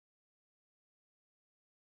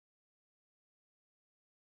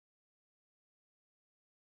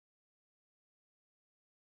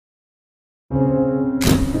Hi,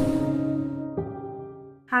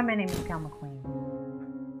 my name is Cal McQueen.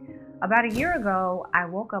 About a year ago, I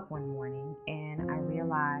woke up one morning and I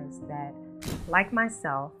realized that, like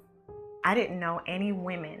myself, I didn't know any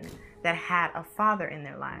women that had a father in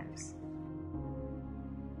their lives.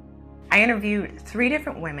 I interviewed 3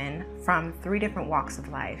 different women from 3 different walks of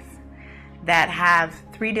life that have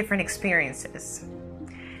 3 different experiences,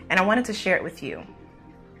 and I wanted to share it with you.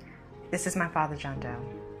 This is my Father John Doe.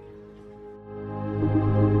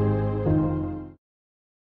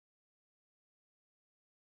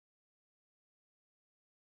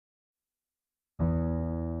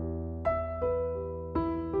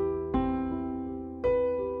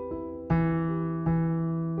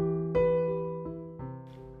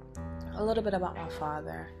 A little bit about my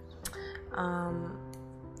father.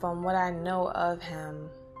 From what I know of him,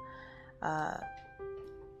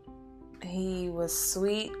 he was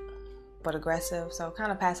sweet but aggressive, so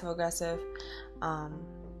kind of passive aggressive.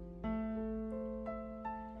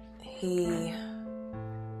 He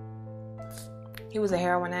was a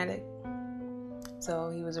heroin addict, so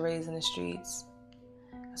he was raised in the streets.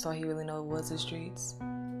 That's all he really knew was the streets.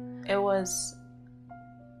 It was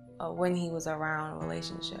when he was around a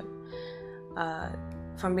relationship.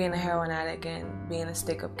 From being a heroin addict and being a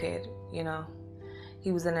stick-up kid, you know,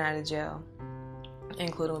 he was in and out of jail,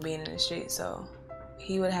 including being in the street. So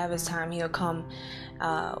he would have his time. He'll come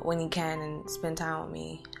when he can and spend time with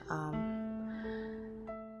me.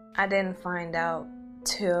 I didn't find out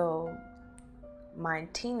till my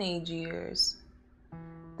teenage years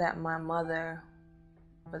that my mother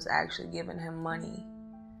was actually giving him money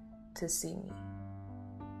to see me.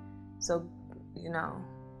 So, you know,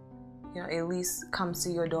 at least come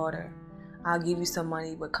see your daughter. I'll give you some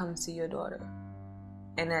money, but come see your daughter.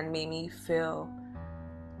 And that made me feel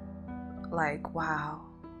like, wow,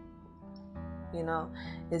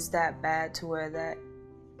 it's that bad to where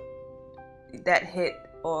that hit,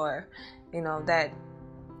 or, that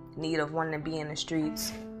need of wanting to be in the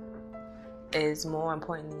streets is more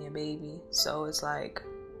important than your baby. So it's like,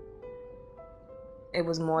 it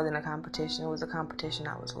was more than a competition. It was a competition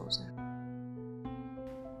I was losing.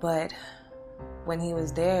 But when he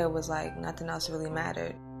was there, it was like nothing else really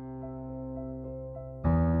mattered.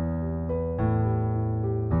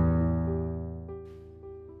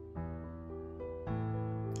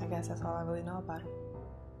 I guess that's all I really know about him.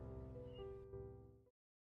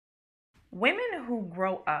 Women who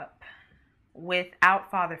grow up without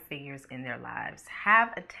father figures in their lives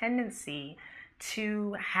have a tendency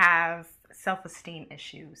to have self-esteem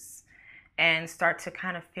issues and start to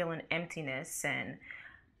kind of feel an emptiness and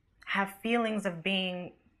have feelings of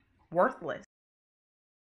being worthless.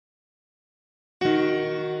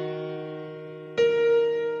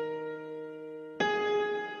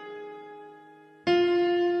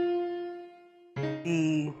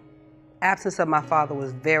 The absence of my father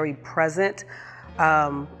was very present.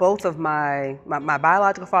 Both of my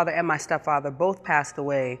biological father and my stepfather both passed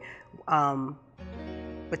away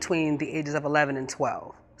between the ages of 11 and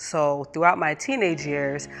 12. So throughout my teenage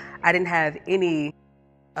years, I didn't have any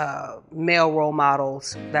male role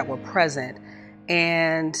models that were present.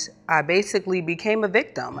 And I basically became a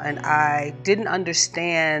victim, and I didn't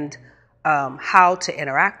understand how to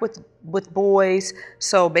interact with boys.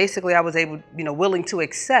 So basically I was willing to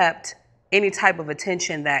accept any type of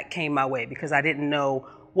attention that came my way because I didn't know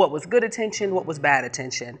what was good attention, what was bad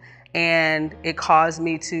attention. And it caused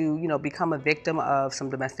me to, become a victim of some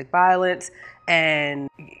domestic violence. And,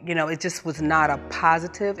 it just was not a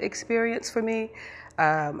positive experience for me.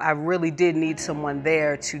 I really did need someone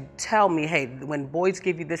there to tell me, hey, when boys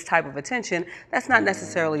give you this type of attention, that's not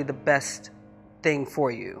necessarily the best thing for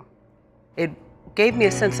you. It gave me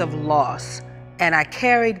a sense of loss, and I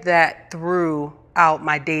carried that throughout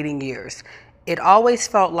my dating years. It always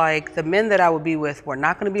felt like the men that I would be with were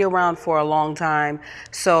not going to be around for a long time,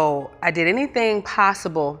 so I did anything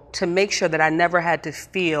possible to make sure that I never had to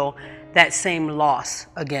feel that same loss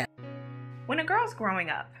again. When a girl's growing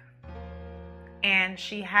up and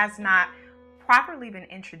she has not properly been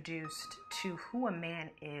introduced to who a man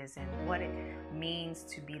is and what it means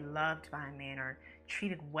to be loved by a man or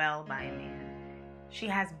treated well by a man, she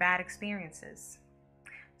has bad experiences.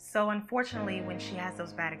 So unfortunately, when she has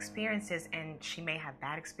those bad experiences, and she may have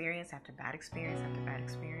bad experience after bad experience after bad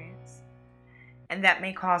experience, and that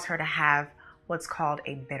may cause her to have what's called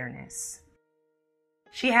a bitterness.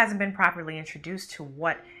 She hasn't been properly introduced to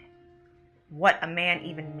what a man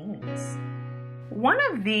even means. One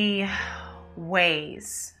of the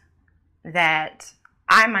ways that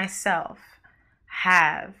I myself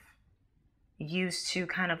have used to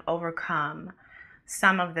kind of overcome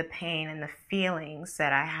some of the pain and the feelings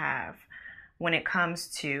that I have when it comes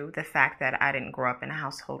to the fact that I didn't grow up in a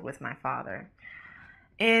household with my father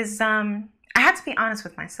is I had to be honest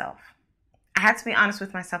with myself. I had to be honest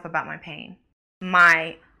with myself about my pain,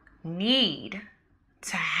 my need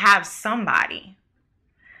to have somebody,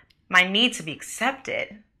 my need to be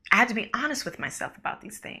accepted. I had to be honest with myself about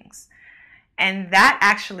these things. And that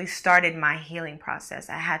actually started my healing process.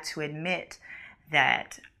 I had to admit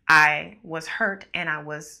that I was hurt and I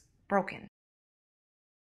was broken.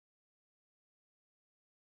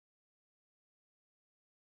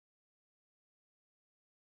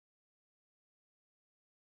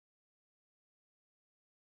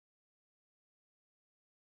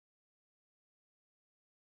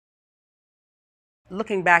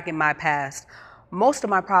 Looking back in my past, most of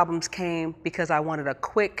my problems came because I wanted a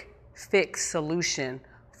quick fix solution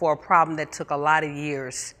for a problem that took a lot of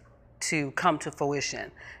years to come to fruition.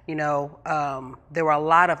 There were a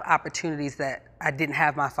lot of opportunities that I didn't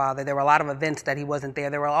have my father. There were a lot of events that he wasn't there.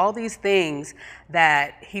 There were all these things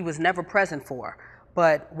that he was never present for.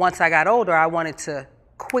 But once I got older, I wanted to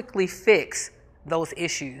quickly fix those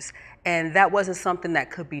issues. And that wasn't something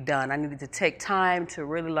that could be done. I needed to take time to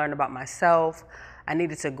really learn about myself. I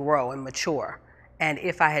needed to grow and mature. And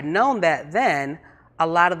if I had known that then, a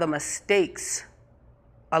lot of the mistakes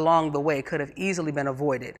along the way could have easily been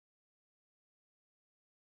avoided.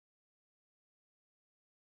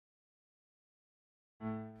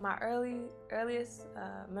 My earliest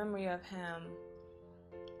memory of him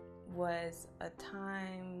was a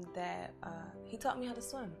time that he taught me how to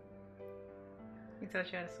swim. He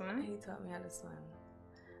taught you how to swim? He taught me how to swim.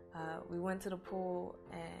 We went to the pool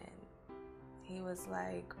and he was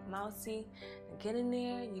like, Mousy, get in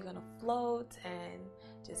there, you're gonna float and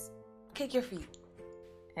just kick your feet.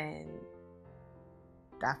 And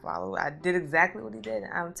I followed. I did exactly what he did.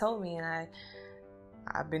 Told me, and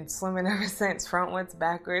I've been swimming ever since, frontwards,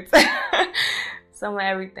 backwards, some of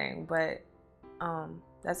everything. But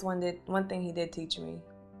that's one thing he did teach me.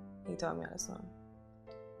 He taught me how to swim.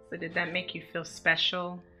 So did that make you feel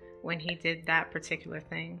special when he did that particular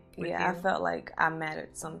thing with you? I felt like I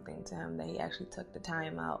mattered something to him, that he actually took the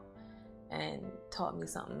time out and taught me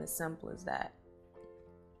something as simple as that.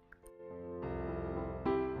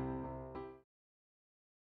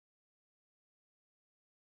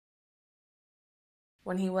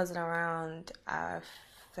 When he wasn't around, I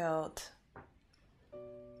felt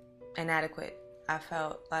inadequate. I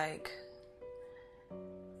felt like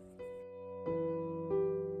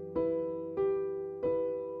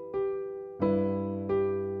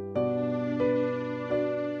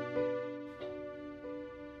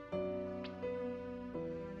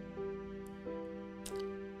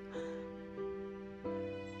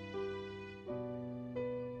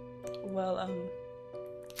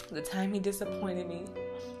the time he disappointed me,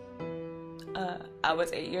 I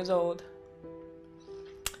was 8 years old,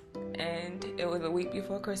 and it was a week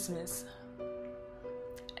before Christmas,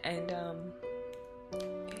 and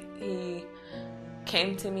he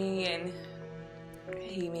came to me and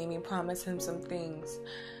he made me promise him some things.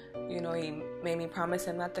 He made me promise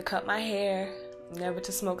him not to cut my hair, never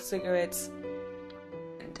to smoke cigarettes,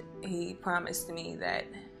 and he promised me that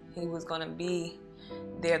he was gonna be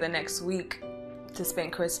there the next week to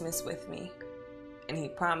spend Christmas with me, and he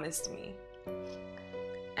promised me.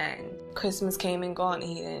 And Christmas came and gone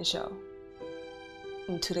and he didn't show.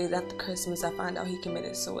 And 2 days after Christmas, I found out he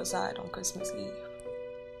committed suicide on Christmas Eve.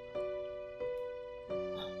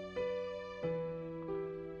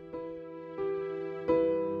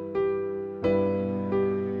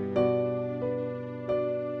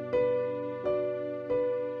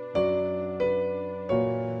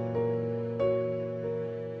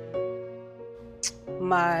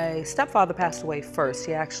 My stepfather passed away first.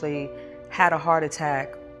 He actually had a heart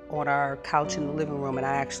attack on our couch in the living room, and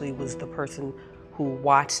I actually was the person who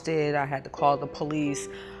watched it. I had to call the police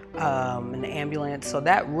and the ambulance. So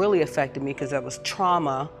that really affected me because that was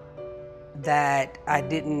trauma that I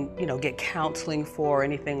didn't, get counseling for or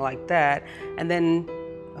anything like that. And then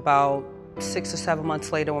about 6 or 7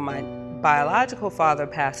 months later, when my biological father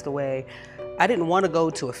passed away, I didn't want to go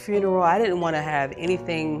to a funeral. I didn't want to have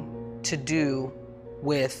anything to do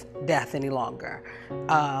with death any longer,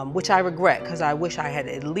 which I regret, because I wish I had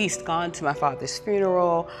at least gone to my father's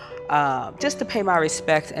funeral just to pay my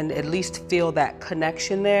respects and at least feel that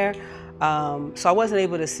connection there. So I wasn't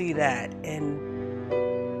able to see that,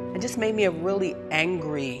 and it just made me a really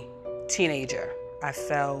angry teenager. I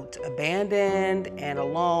felt abandoned and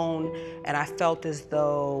alone, and I felt as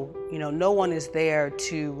though, no one is there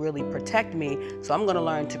to really protect me, so I'm gonna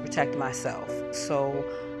learn to protect myself. So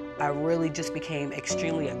I really just became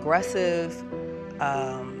extremely aggressive,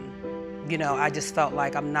 I just felt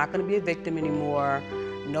like I'm not going to be a victim anymore.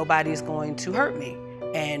 Nobody's going to hurt me.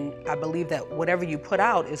 And I believe that whatever you put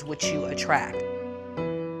out is what you attract.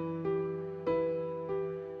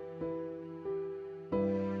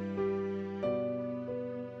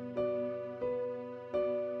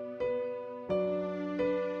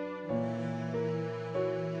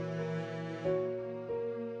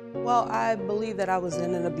 Well, I believe that I was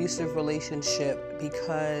in an abusive relationship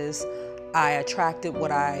because I attracted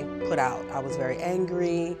what I put out. I was very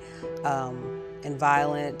angry and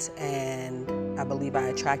violent, and I believe I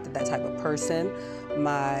attracted that type of person.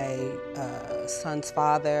 My son's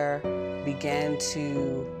father began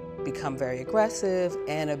to become very aggressive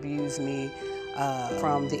and abuse me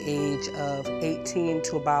from the age of 18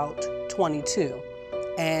 to about 22.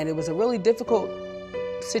 And it was a really difficult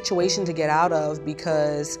situation to get out of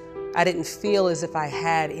because I didn't feel as if I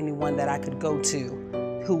had anyone that I could go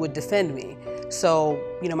to who would defend me. So,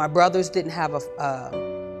 my brothers didn't have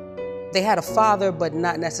they had a father, but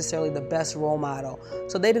not necessarily the best role model.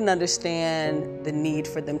 So they didn't understand the need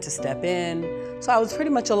for them to step in. So I was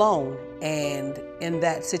pretty much alone. And in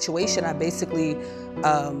that situation, I basically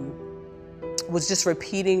was just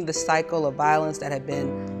repeating the cycle of violence that had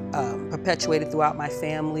been perpetuated throughout my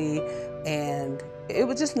family. And it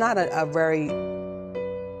was just not a very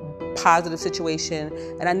positive situation,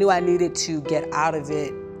 and I knew I needed to get out of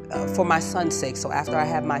it for my son's sake. So after I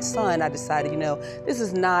had my son, I decided, this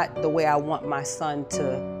is not the way I want my son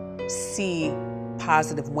to see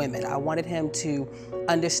positive women. I wanted him to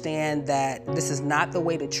understand that this is not the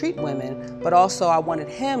way to treat women, but also I wanted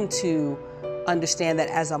him to understand that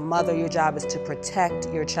as a mother, your job is to protect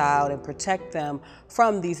your child and protect them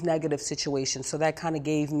from these negative situations. So that kind of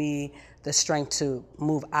gave me the strength to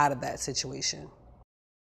move out of that situation.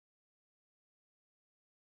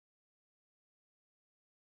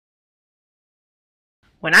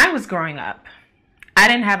 When I was growing up, I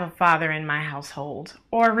didn't have a father in my household,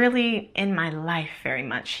 or really in my life very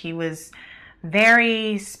much. He was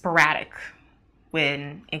very sporadic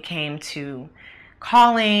when it came to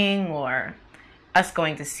calling or us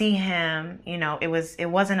going to see him. It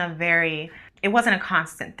wasn't a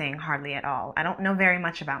constant thing, hardly at all. I don't know very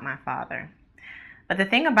much about my father. But the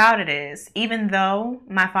thing about it is, even though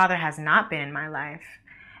my father has not been in my life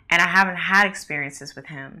and I haven't had experiences with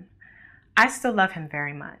him, I still love him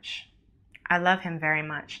very much. I love him very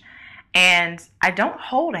much. And I don't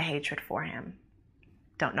hold a hatred for him.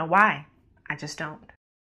 Don't know why. I just don't.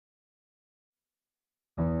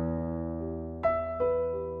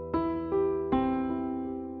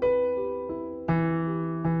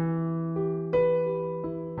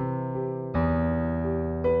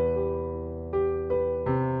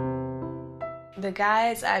 The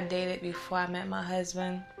guys I dated before I met my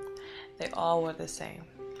husband, they all were the same.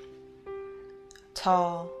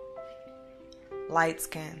 Tall, light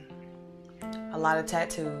skin, a lot of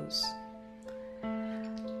tattoos.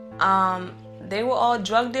 They were all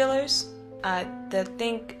drug dealers. I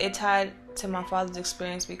think it tied to my father's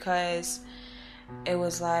experience because it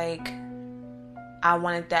was like I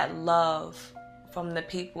wanted that love from the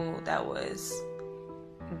people that was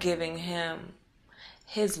giving him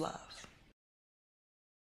his love.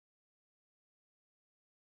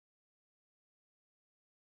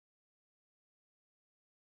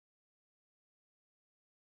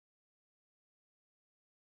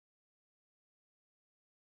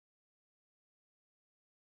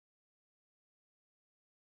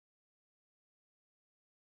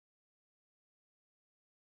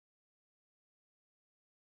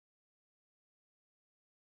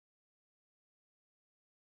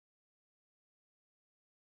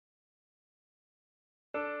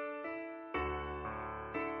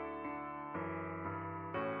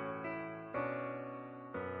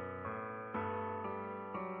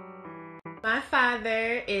 My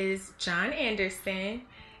father is John Anderson,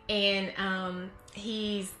 and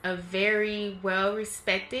he's a very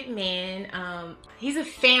well-respected man. He's a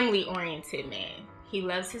family-oriented man. He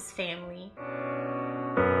loves his family.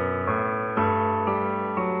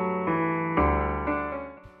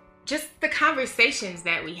 Just the conversations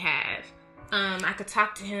that we have. I could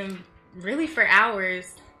talk to him really for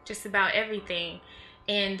hours, just about everything.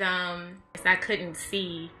 And I couldn't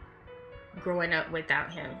see growing up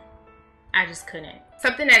without him. I just couldn't.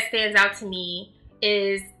 Something that stands out to me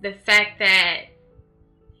is the fact that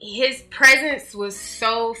his presence was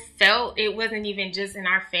so felt. It wasn't even just in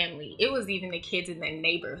our family. It was even the kids in the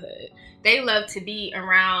neighborhood. They loved to be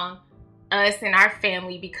around us and our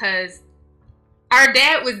family because our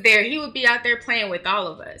dad was there. He would be out there playing with all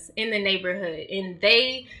of us in the neighborhood. And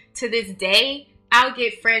they, to this day, I'll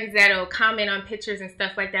get friends that'll comment on pictures and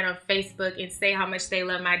stuff like that on Facebook and say how much they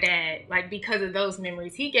love my dad, like because of those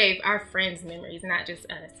memories. He gave our friends memories, not just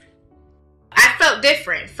us. I felt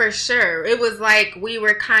different for sure. It was like we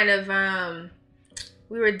were kind of,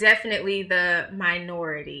 we were definitely the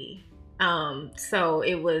minority. So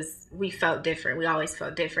we felt different. We always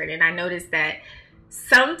felt different. And I noticed that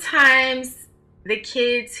sometimes the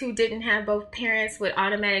kids who didn't have both parents would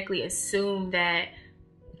automatically assume that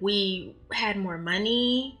we had more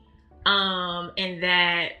money, and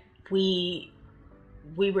that we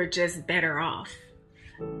were just better off.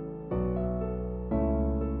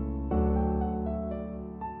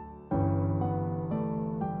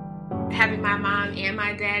 Having my mom and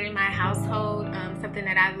my dad in my household, something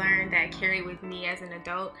that I learned that I carry with me as an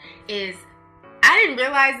adult is, I didn't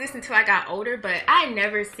realize this until I got older, but I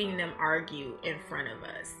never seen them argue in front of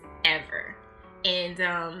us, ever. And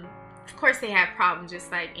of course they have problems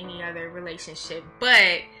just like any other relationship,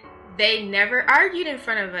 but they never argued in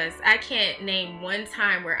front of us. I can't name one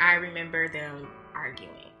time where I remember them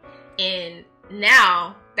arguing. And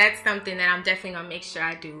now that's something that I'm definitely gonna make sure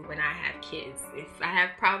I do when I have kids. If I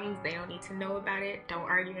have problems, they don't need to know about it. Don't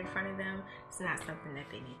argue in front of them. It's not something that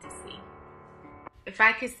they need to see. If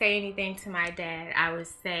I could say anything to my dad, I would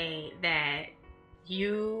say that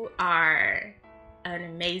you are an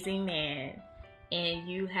amazing man, and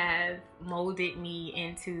you have molded me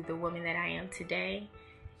into the woman that I am today.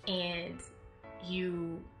 And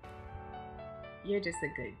you're just a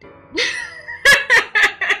good dude.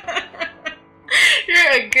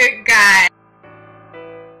 You're a good guy.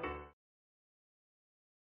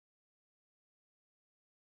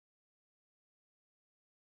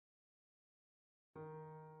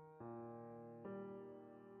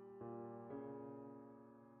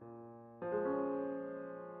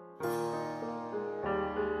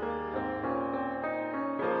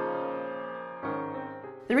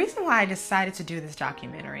 The reason why I decided to do this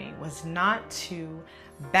documentary was not to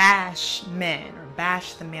bash men or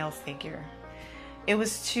bash the male figure. It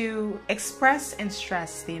was to express and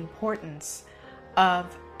stress the importance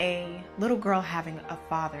of a little girl having a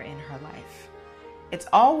father in her life. It's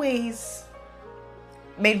always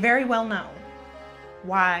made very well known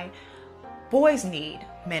why boys need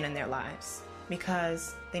men in their lives,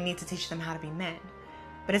 because they need to teach them how to be men.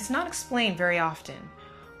 But it's not explained very often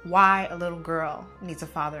why a little girl needs a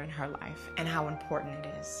father in her life and how important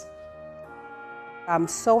it is. I'm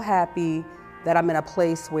so happy that I'm in a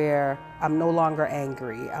place where I'm no longer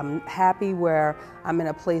angry. I'm happy where I'm in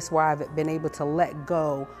a place where I've been able to let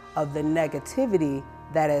go of the negativity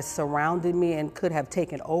that has surrounded me and could have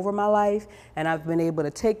taken over my life. And I've been able to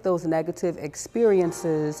take those negative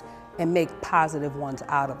experiences and make positive ones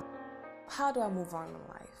out of it. How do I move on in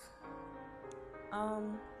life?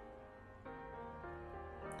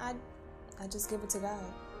 I just give it to God.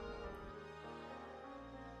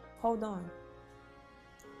 Hold on.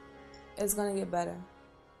 It's gonna get better.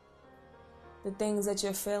 The things that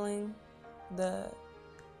you're feeling, the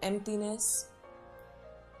emptiness,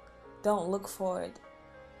 don't look for it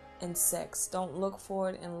in sex. Don't look for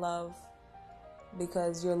it in love,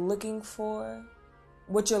 because you're looking for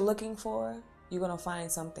what you're looking for, you're gonna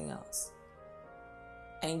find something else.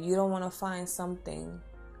 And you don't want to find something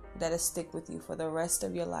that'll stick with you for the rest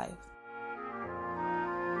of your life.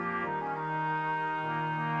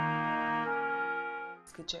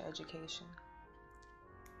 Get your education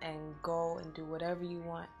and go and do whatever you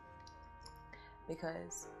want,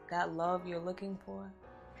 because that love you're looking for,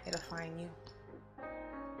 it'll find you.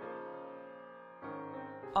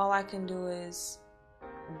 All I can do is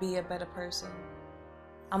be a better person.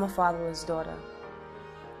 I'm a fatherless daughter,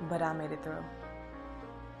 but I made it through.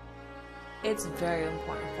 It's very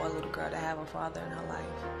important for a little girl to have a father in her life,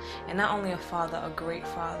 and not only a father, a great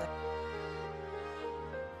father.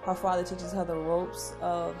 Her father teaches her the ropes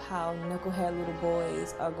of how knucklehead little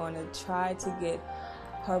boys are going to try to get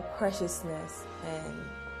her preciousness,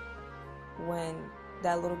 and when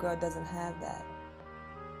that little girl doesn't have that,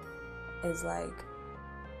 it's like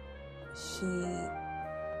she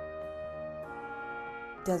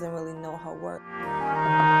doesn't really know her worth.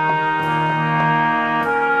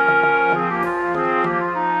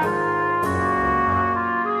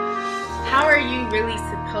 How are you really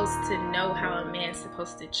supposed to know how a man's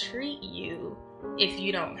supposed to treat you if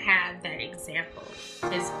you don't have that example?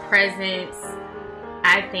 His presence,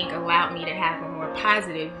 I think, allowed me to have a more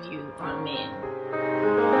positive view on men.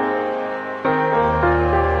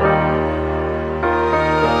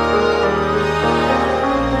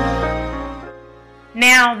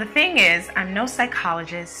 Now, the thing is, I'm no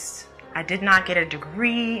psychologist. I did not get a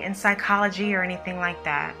degree in psychology or anything like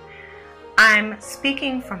that. I'm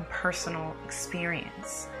speaking from personal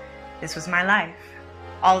experience. This was my life.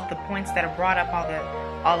 All of the points that are brought up,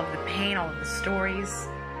 all of the pain, all of the stories,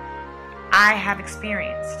 I have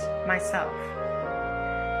experienced myself.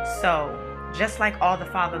 So, just like all the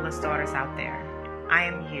fatherless daughters out there, I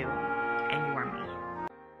am you and you are me.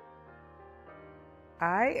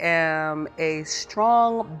 I am a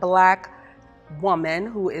strong Black woman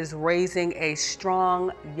who is raising a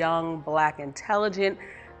strong, young, Black, intelligent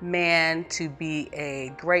man to be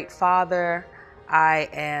a great father. I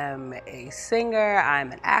am a singer.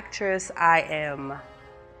 I'm an actress. I am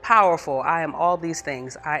powerful. I am all these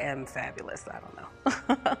things. I am fabulous. I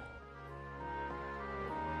don't know.